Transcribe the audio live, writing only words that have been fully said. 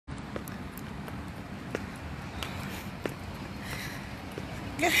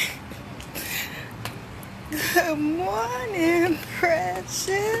Good morning,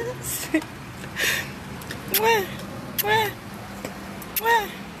 precious. What?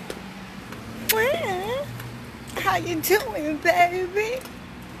 How you doing, baby?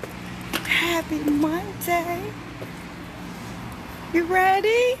 Happy Monday. You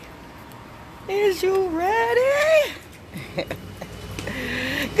ready? Is you ready?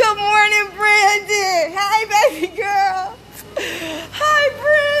 Good morning, Brandon. Hi, baby girl. Hi,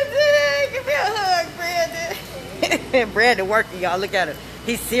 Brandon. Give me a hug, Brandon. Brandon working, y'all. Look at him.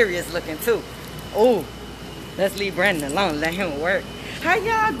 He's serious looking, too. Oh, let's leave Brandon alone. Let him work. How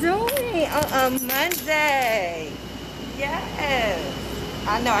y'all doing on Monday? Yes.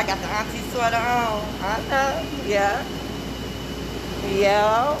 I know I got the auntie sweater on. I know. Yeah.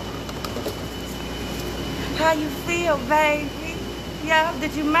 Yeah. How you feel, baby? Yeah.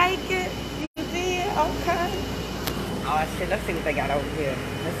 Did you make it? You did? Okay. Oh, shit. Let's see what they got over here.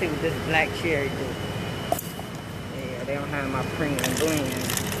 Let's see what this black cherry do. Yeah, they don't have my premium blend.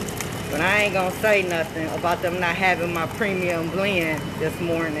 But I ain't gonna say nothing about them not having my premium blend this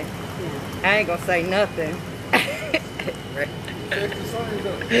morning. I ain't gonna say nothing.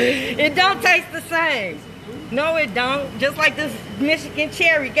 It don't taste the same. No, it don't. Just like this Michigan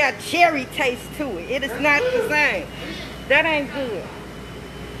cherry got cherry taste to it. It is not the same. That ain't good.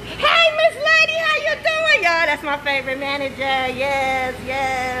 Hey, Miss Lady, how you doing, y'all? That's my favorite manager. Yes,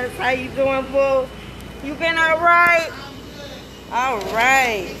 yes. How you doing, boo? You been all right? All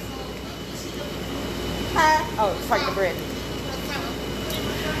right. Huh? Oh, it's like the bread.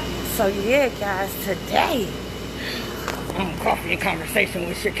 So yeah, guys, today I'm coffee and conversation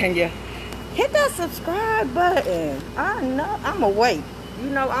with Shakenya. Hit that subscribe button. I know I'ma wait. You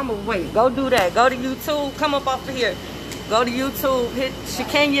know I'ma wait. Go do that. Go to YouTube. Come up off of here. Go to YouTube. Hit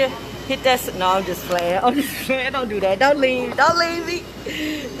Shakenya. Hit that. No, I'm just playing. I'm just playing. Don't do that. Don't leave. Don't leave me.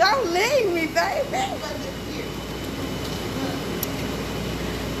 Don't leave me, baby.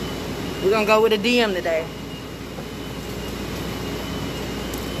 We're gonna go with a DM today.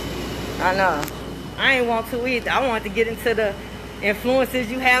 I know. I ain't want to either. I wanted to get into the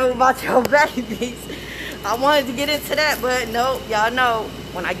influences you have about your babies. I wanted to get into that, but nope. Y'all know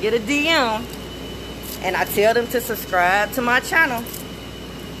when I get a DM and I tell them to subscribe to my channel,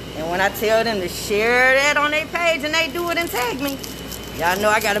 and when I tell them to share that on their page and they do it and tag me, y'all know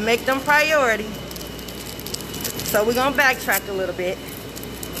I gotta make them priority. So we're gonna backtrack a little bit.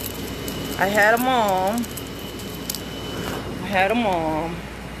 I had a mom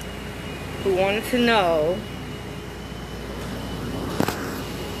who wanted to know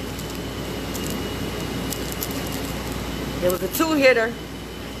it was a two-hitter.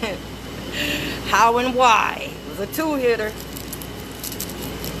 How and why? It was a two-hitter.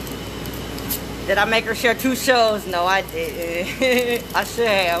 Did I make her share 2 shows? No, I didn't. I should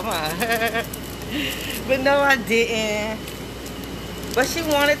have, huh? But no, I didn't. But she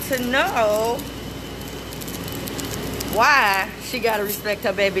wanted to know why she gotta respect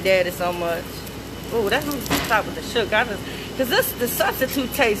her baby daddy so much. Ooh, that's what we start with the sugar. Because the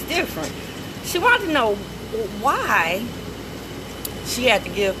substitute tastes different. She wanted to know why she had to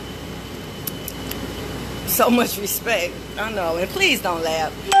give so much respect. I know, and please don't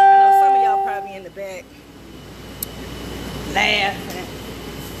laugh. I know some of y'all probably in the back laughing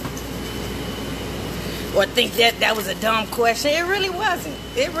or think that was a dumb question. It really wasn't.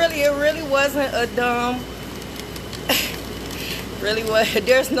 It really wasn't a dumb. Really was.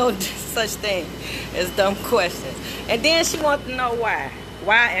 There's no such thing as dumb questions. And then she wanted to know why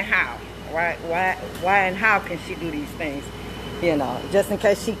and how. Why and how can she do these things? You know, just in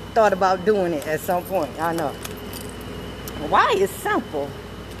case she thought about doing it at some point. I know. Why is simple?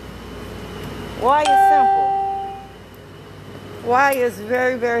 Why is simple? Why is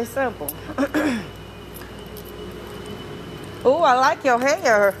very, very simple. Oh, I like your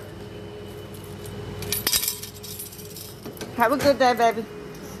hair. Have a good day, baby.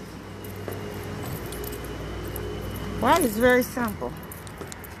 Why is very simple.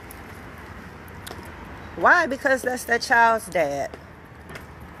 Why? Because that's that child's dad.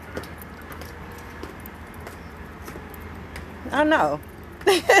 I know.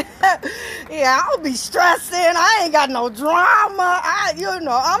 Yeah, I don't be stressing. I ain't got no drama.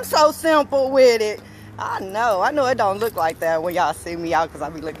 I'm so simple with it. I know it don't look like that when y'all see me out because I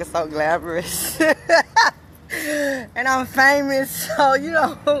be looking so glamorous. And I'm famous, so you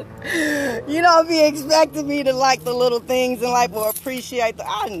don't be expecting me to like the little things in life or appreciate the.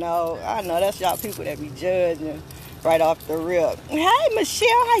 I know that's y'all people that be judging right off the rip. Hey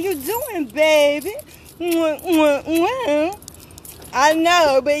Michelle, how you doing, baby? I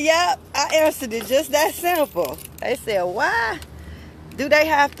know, but yep, I answered it just that simple. They said, why do they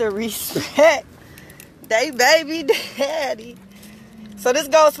have to respect they baby daddy? So this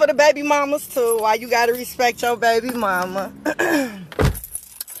goes for the baby mamas too. Why you gotta respect your baby mama?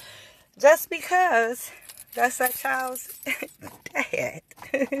 Just because that's that child's dad.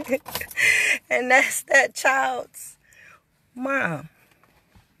 And that's that child's mom.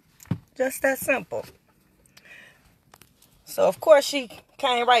 Just that simple. So of course she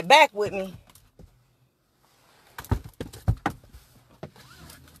came right back with me.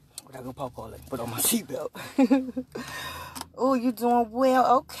 I go put on my seatbelt. Oh, you doing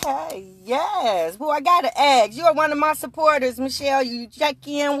well? Okay, yes. Well, I gotta ask. You are one of my supporters, Michelle. You check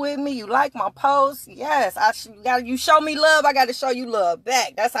in with me. You like my posts. Yes, you show me love. I gotta show you love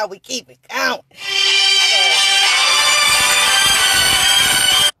back. That's how we keep it going.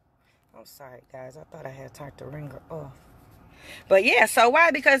 I'm sorry, guys. I thought I had turned the ringer off. But yeah, so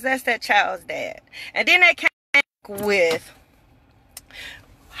why? Because that's that child's dad. And then they came with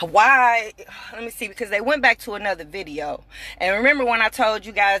why, let me see, because they went back to another video. And remember when I told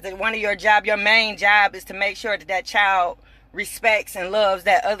you guys that one of your main job is to make sure that that child respects and loves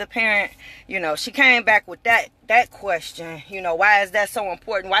that other parent? You know, she came back with that question. You know, why is that so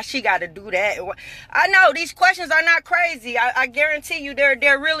important? Why she got to do that? I know these questions are not crazy. I guarantee you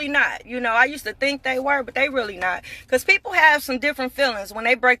they're really not. You know, I used to think they were, but they really not. Because people have some different feelings when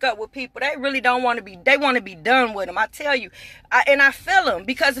they break up with people. They really don't want to be, they want to be done with them. I tell you, and I feel them.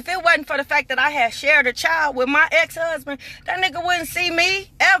 Because if it wasn't for the fact that I had shared a child with my ex-husband, that nigga wouldn't see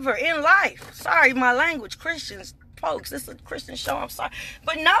me ever in life. Sorry, my language, Christians. Folks, this is a Christian show, I'm sorry.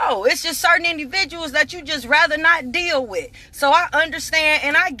 But no, it's just certain individuals that you just rather not deal with. So I understand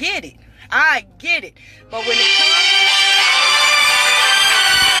and I get it. I get it. But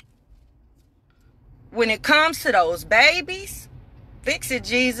when it comes to those babies, fix it,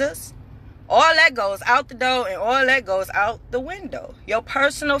 Jesus. All that goes out the door and all that goes out the window. Your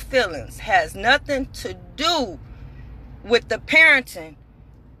personal feelings has nothing to do with the parenting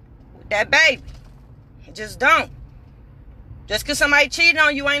with that baby. It just don't. Just because somebody cheated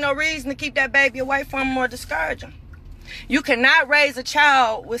on you ain't no reason to keep that baby away from them or discourage them. You cannot raise a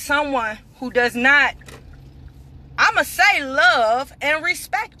child with someone who does not, I'ma say, love and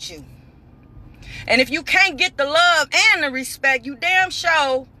respect you. And if you can't get the love and the respect, you damn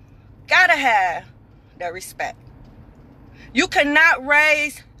sure gotta have that respect. You cannot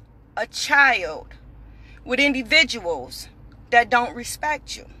raise a child with individuals that don't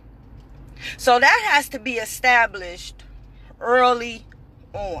respect you. So that has to be established early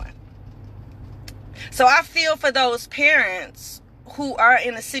on. So I feel for those parents who are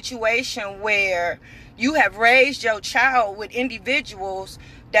in a situation where you have raised your child with individuals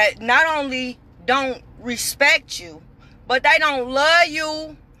that not only don't respect you, but they don't love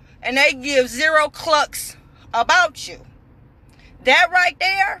you and they give zero clucks about you. That right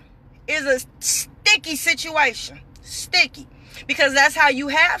there is a sticky situation. Sticky. Because that's how you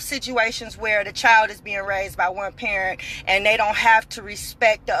have situations where the child is being raised by one parent and they don't have to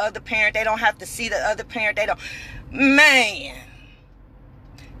respect the other parent. They don't have to see the other parent. They don't. Man,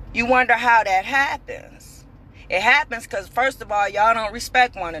 you wonder how that happens. It happens because, first of all, y'all don't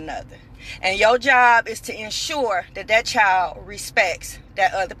respect one another. And your job is to ensure that that child respects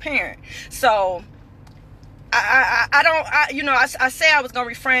that other parent. So I say I was going to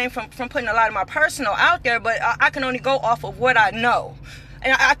refrain from putting a lot of my personal out there, but I can only go off of what I know.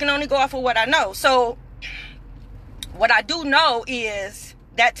 And I can only go off of what I know. So what I do know is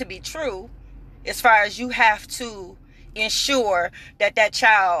that to be true, as far as you have to ensure that that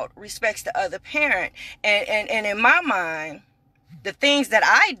child respects the other parent. And in my mind, the things that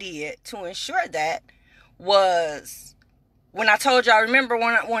I did to ensure that was, when I told y'all, remember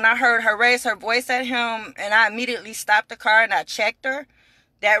when I heard her raise her voice at him and I immediately stopped the car and I checked her?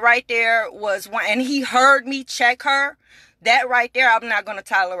 That right there was one, and he heard me check her. That right there, I'm not going to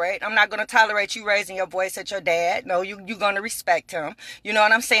tolerate. I'm not going to tolerate you raising your voice at your dad. No, you're going to respect him. You know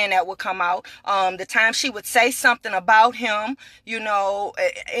what I'm saying? That would come out. The time she would say something about him, you know,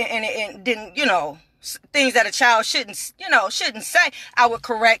 and didn't, you know, things that a child shouldn't say, I would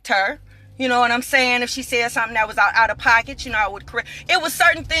correct her. You know what I'm saying? If she said something that was out of pocket, you know, I would correct. It was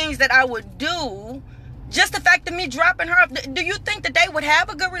certain things that I would do. Just the fact of me dropping her off. Do you think that they would have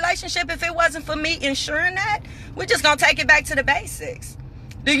a good relationship if it wasn't for me ensuring that? We're just going to take it back to the basics.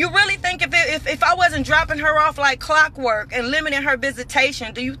 Do you really think if I wasn't dropping her off like clockwork and limiting her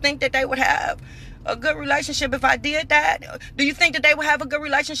visitation, do you think that they would have a good relationship if I did that? Do you think that they would have a good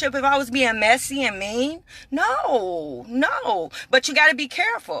relationship if I was being messy and mean? No. But you got to be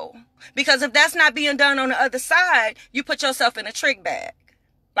careful. Because if that's not being done on the other side, you put yourself in a trick bag.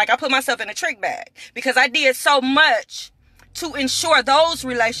 Like I put myself in a trick bag. Because I did so much to ensure those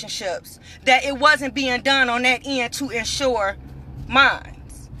relationships, that it wasn't being done on that end to ensure mine.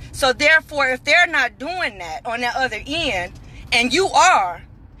 So therefore, if they're not doing that on that other end, and you are,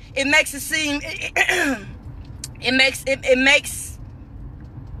 it makes it seem,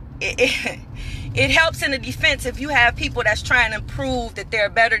 it helps in the defense if you have people that's trying to prove that they're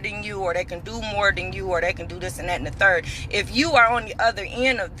better than you, or they can do more than you, or they can do this and that and the third. If you are on the other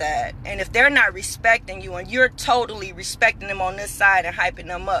end of that, and if they're not respecting you, and you're totally respecting them on this side and hyping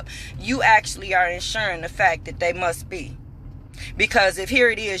them up, you actually are ensuring the fact that they must be. Because if here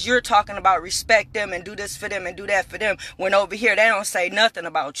it is, you're talking about respect them and do this for them and do that for them, when over here they don't say nothing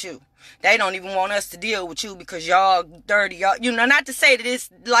about you. They don't even want us to deal with you because y'all dirty. Y'all, you know, not to say that it's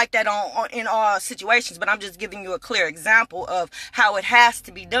like that in all situations, but I'm just giving you a clear example of how it has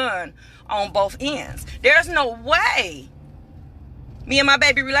to be done on both ends. There's no way me and my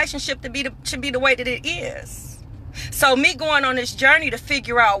baby relationship should be the way that it is. So me going on this journey to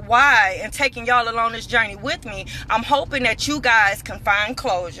figure out why, and taking y'all along this journey with me, I'm hoping that you guys can find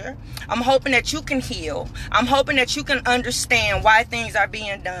closure. I'm hoping that you can heal. I'm hoping that you can understand why things are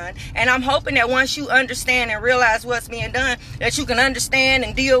being done. And I'm hoping that once you understand and realize what's being done, that you can understand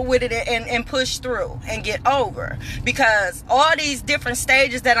and deal with it and push through and get over. Because all these different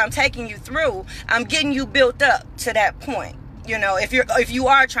stages that I'm taking you through, I'm getting you built up to that point. You know, if you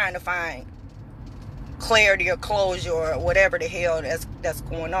are trying to find clarity or closure or whatever the hell that's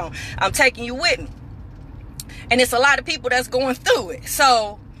going on, I'm taking you with me. And it's a lot of people that's going through it.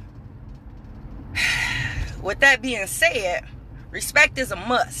 So with that being said, respect is a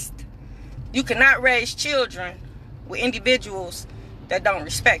must. You cannot raise children with individuals that don't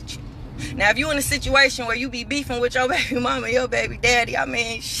respect you. Now, if you're in a situation where you be beefing with your baby mama and your baby daddy, I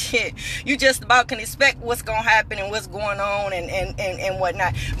mean, shit, you just about can expect what's going to happen and what's going on and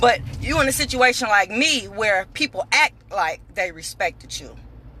whatnot. But you in a situation like me where people act like they respected you.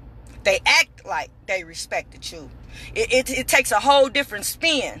 They act like they respected you. It takes a whole different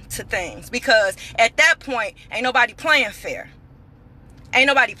spin to things, because at that point, ain't nobody playing fair. Ain't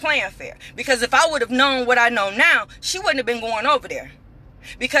nobody playing fair. Because if I would have known what I know now, she wouldn't have been going over there.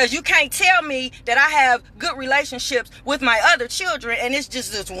 Because you can't tell me that I have good relationships with my other children and it's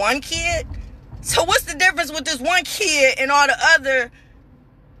just this one kid. So what's the difference with this one kid and all the other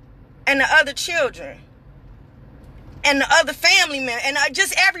children and the other family members and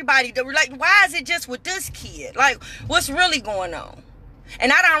just everybody? Why is it just with this kid? Like, what's really going on? And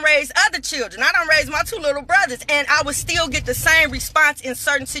I done raised other children. I done raised my 2 little brothers. And I would still get the same response in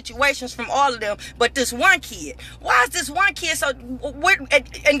certain situations from all of them. But this one kid. Why is this one kid so...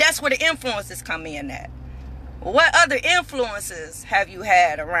 And that's where the influences come in at. What other influences have you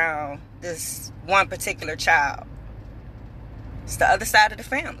had around this one particular child? It's the other side of the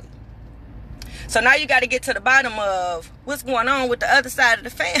family. So now you got to get to the bottom of what's going on with the other side of the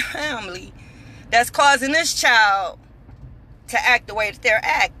family that's causing this child to act the way that they're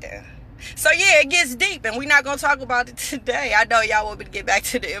acting. So yeah, it gets deep, and we're not going to talk about it today. I know y'all want me to get back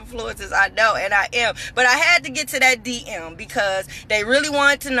to the influences. I know, and I am. But I had to get to that DM because they really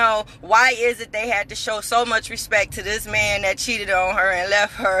wanted to know why is it they had to show so much respect to this man that cheated on her and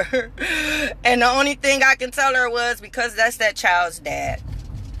left her. And the only thing I can tell her was because that's that child's dad.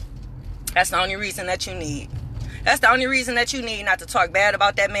 That's the only reason that you need. That's the only reason that you need not to talk bad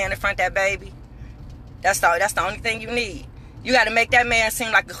about that man in front of that baby. That's the only thing you need. You got to make that man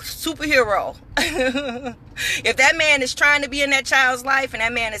seem like a superhero. If that man is trying to be in that child's life and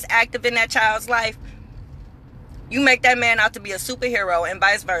that man is active in that child's life, you make that man out to be a superhero and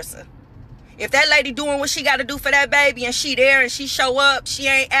vice versa. If that lady doing what she got to do for that baby and she there and she show up, she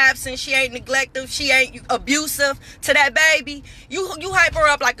ain't absent, she ain't neglective, she ain't abusive to that baby, you hype her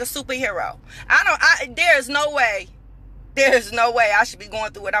up like a superhero. There's no way I should be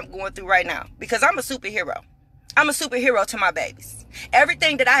going through what I'm going through right now, because I'm a superhero. I'm a superhero to my babies.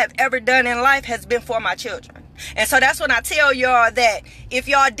 Everything that I have ever done in life has been for my children. And so that's when I tell y'all that if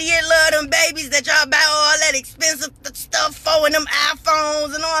y'all did love them babies that y'all buy all that expensive stuff for and them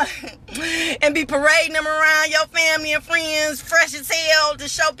iPhones and all, and be parading them around your family and friends fresh as hell to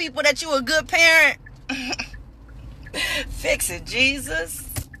show people that you a good parent, fix it, Jesus.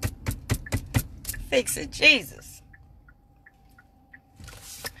 Fix it, Jesus.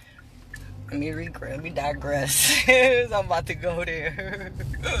 Let me digress. I'm about to go there.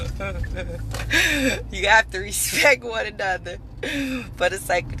 You have to respect one another for the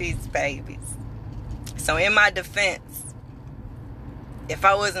sake of these babies. So in my defense, if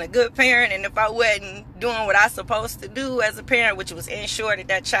I wasn't a good parent and if I wasn't doing what I was supposed to do as a parent, which was ensure that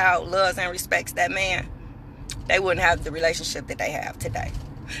that child loves and respects that man, they wouldn't have the relationship that they have today.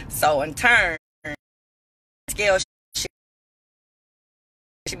 So in turn, scale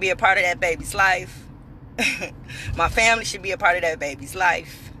should be a part of that baby's life. My family should be a part of that baby's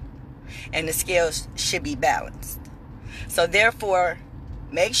life. And the scales should be balanced. So therefore,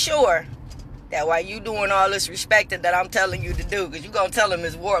 make sure that while you doing all this respecting that I'm telling you to do, because you're going to tell him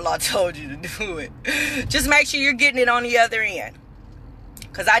Ms. Warlaw told you to do it, just make sure you're getting it on the other end.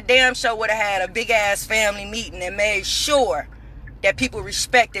 Because I damn sure would have had a big-ass family meeting and made sure that people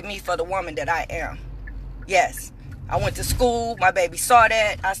respected me for the woman that I am. Yes, I went to school. My baby saw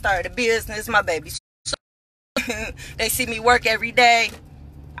that. I started a business. My baby saw they see me work every day.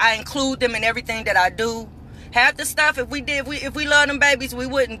 I include them in everything that I do. Half the stuff, if we love them babies, we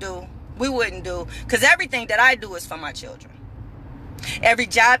wouldn't do. We wouldn't do. Because everything that I do is for my children. Every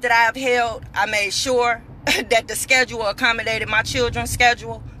job that I have held, I made sure that the schedule accommodated my children's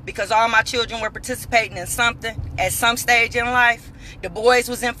schedule, because all my children were participating in something at some stage in life. The boys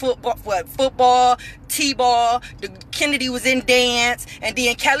was in football, t-ball. Kennedy was in dance, and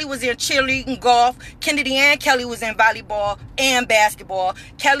then Kelly was in cheerleading, golf. Kennedy and Kelly was in volleyball and basketball.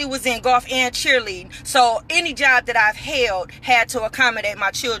 Kelly was in golf and cheerleading. So any job that I've held had to accommodate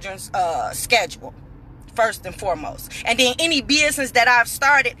my children's schedule, first and foremost. And then any business that I've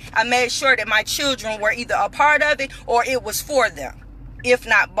started, I made sure that my children were either a part of it or it was for them, if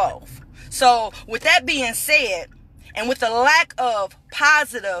not both. So with that being said, and with the lack of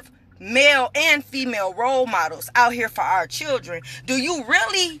positive male and female role models out here for our children, do you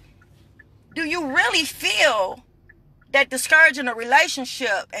really feel that discouraging a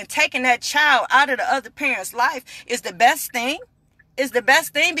relationship and taking that child out of the other parent's life is the best thing? Is the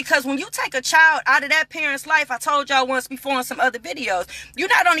best thing? Because when you take a child out of that parent's life, I told y'all once before in some other videos, you're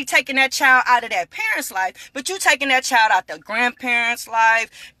not only taking that child out of that parent's life, but you're taking that child out the grandparents' life,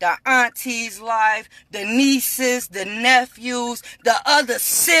 the auntie's life, the nieces, the nephews, the other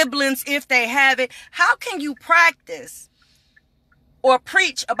siblings, if they have it. How can you practice or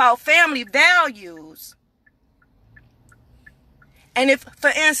preach about family values? And if,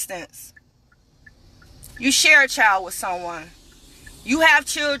 for instance, you share a child with someone, you have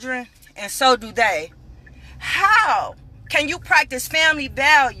children, and so do they. How can you practice family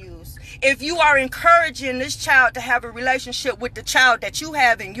values if you are encouraging this child to have a relationship with the child that you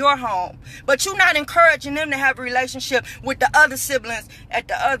have in your home, but you're not encouraging them to have a relationship with the other siblings at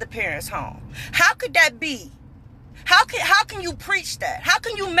the other parent's home? How could that be? How can you preach that? How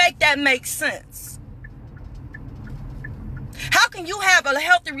can you make that make sense? How can you have a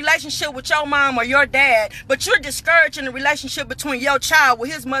healthy relationship with your mom or your dad, but you're discouraging the relationship between your child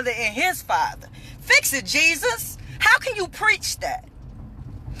with his mother and his father? Fix it, Jesus. How can you preach that?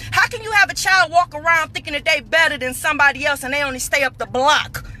 How can you have a child walk around thinking that they better than somebody else and they only stay up the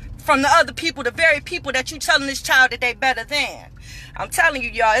block from the other people, the very people that you telling this child that they better than? I'm telling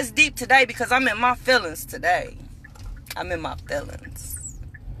you, y'all, it's deep today because I'm in my feelings today. I'm in my feelings.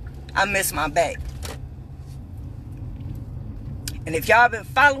 I miss my baby. And if y'all been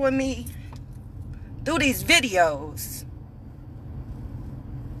following me through these videos,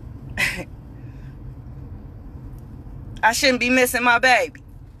 I shouldn't be missing my baby.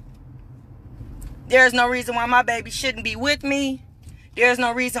 There's no reason why my baby shouldn't be with me. There's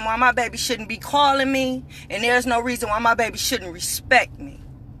no reason why my baby shouldn't be calling me. And there's no reason why my baby shouldn't respect me.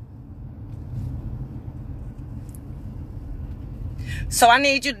 So I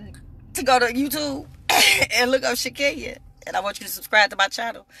need you to go to YouTube and look up Shakenya. And I want you to subscribe to my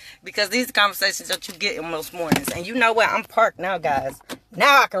channel, because these are conversations that you get in most mornings. And you know what? I'm parked now, guys.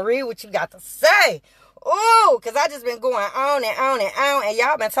 Now I can read what you got to say. Ooh, because I just been going on and on and on. And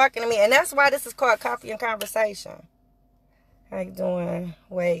y'all been talking to me. And that's why this is called Coffee and Conversation. How you doing?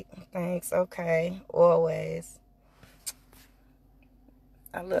 Wait, thanks. Okay. Always.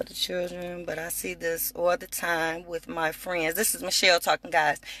 I love the children, but I see this all the time with my friends. This is Michelle talking,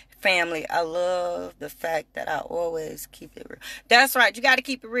 guys. Family, I love the fact that I always keep it real. That's right, you got to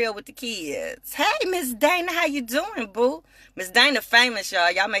keep it real with the kids. Hey, Miss Dana, how you doing, boo? Miss Dana famous,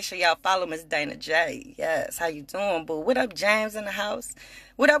 y'all. Y'all make sure y'all follow Miss Dana J. Yes, how you doing, boo? What up, James in the house?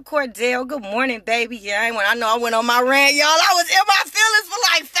 What up, Cordell? Good morning, baby. Yeah, I know I went on my rant, y'all. I was in my feelings for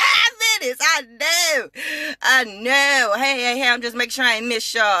like 5 minutes. I know. Hey, I'm just making sure I ain't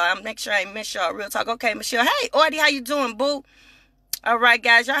miss y'all. I'm making sure I ain't miss y'all. Real talk. Okay, Michelle. Hey, Audie, how you doing, boo? All right,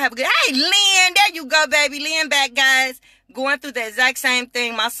 guys, y'all have a good... Hey, Lynn, there you go, baby. Lynn back, guys. Going through the exact same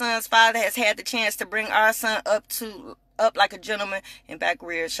thing. My son's father has had the chance to bring our son up like a gentleman, and back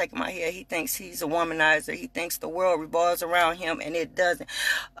rear, shaking my head. He thinks he's a womanizer. He thinks the world revolves around him, and it doesn't.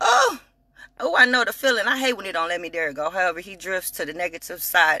 Oh, Oh, I know the feeling. I hate when he don't let me dare go. However, he drifts to the negative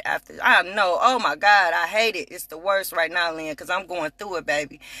side after. I know. Oh, my God. I hate it. It's the worst right now, Lynn, because I'm going through it,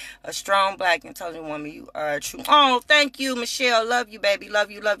 baby. A strong, black, intelligent woman. You are true. Oh, thank you, Michelle. Love you, baby. Love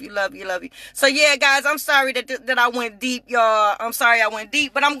you, love you, love you, love you. So, yeah, guys, I'm sorry that I went deep, y'all. I'm sorry I went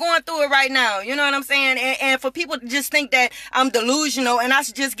deep, but I'm going through it right now. You know what I'm saying? And for people to just think that I'm delusional and I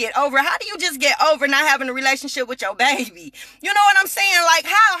should just get over it. How do you just get over not having a relationship with your baby? You know what I'm saying? Like,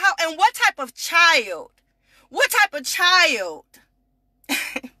 how, and what type of child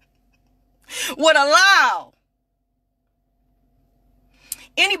would allow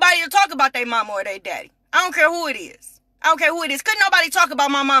anybody to talk about their mama or their daddy? I don't care who it is. I don't care who it is. Couldn't nobody talk about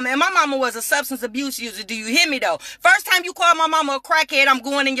my mama. And my mama was a substance abuse user. Do you hear me, though? First time you call my mama a crackhead, I'm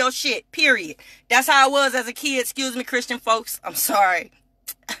going in your shit. Period. That's how I was as a kid. Excuse me, Christian folks. I'm sorry.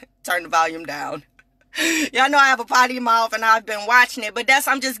 Turn the volume down. Y'all know I have a potty mouth and I've been watching it, but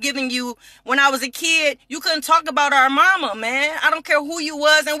I'm just giving you, when I was a kid, you couldn't talk about our mama, man. I don't care who you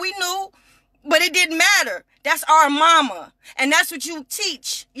was, and we knew, but it didn't matter. That's our mama, and that's what you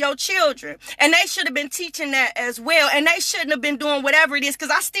teach your children, and they should have been teaching that as well, and they shouldn't have been doing whatever it is,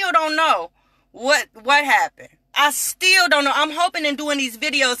 because I still don't know what happened. I still don't know. I'm hoping in doing these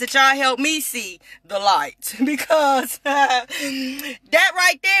videos that y'all help me see the light, because that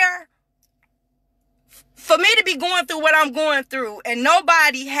right there, for me to be going through what I'm going through and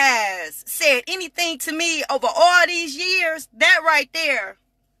nobody has said anything to me over all these years, that right there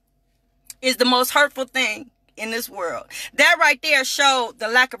is the most hurtful thing in this world. That right there showed the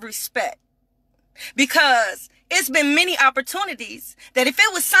lack of respect. Because it's been many opportunities that if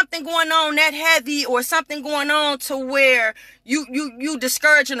it was something going on that heavy or something going on to where you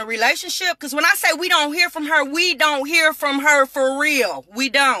discouraging a relationship, because when I say we don't hear from her, we don't hear from her for real. We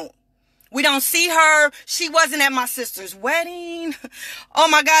don't. We don't see her. She wasn't at my sister's wedding. Oh,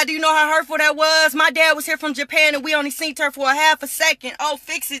 my God. Do you know how hurtful that was? My dad was here from Japan, and we only seen her for a half a second. Oh,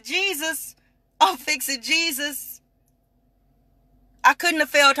 fix it, Jesus. Oh, fix it, Jesus. I couldn't have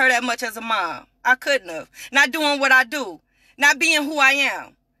failed her that much as a mom. I couldn't have. Not doing what I do. Not being who I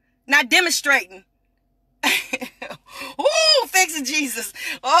am. Not demonstrating. Ooh, fix it, Jesus.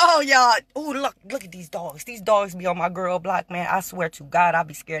 Oh, y'all. Ooh, look at these dogs. These dogs be on my girl block, man. I swear to God, I'll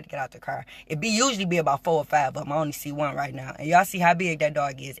be scared to get out the car. It usually be about 4 or 5 of them. I only see one right now. And y'all see how big that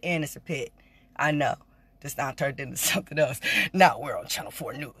dog is. And it's a pit. I know. This now turned into something else. Now we're on Channel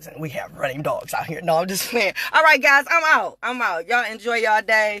 4 News and we have running dogs out here. No, I'm just playing. All right, guys, I'm out. Y'all enjoy y'all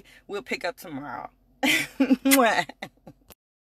day. We'll pick up tomorrow.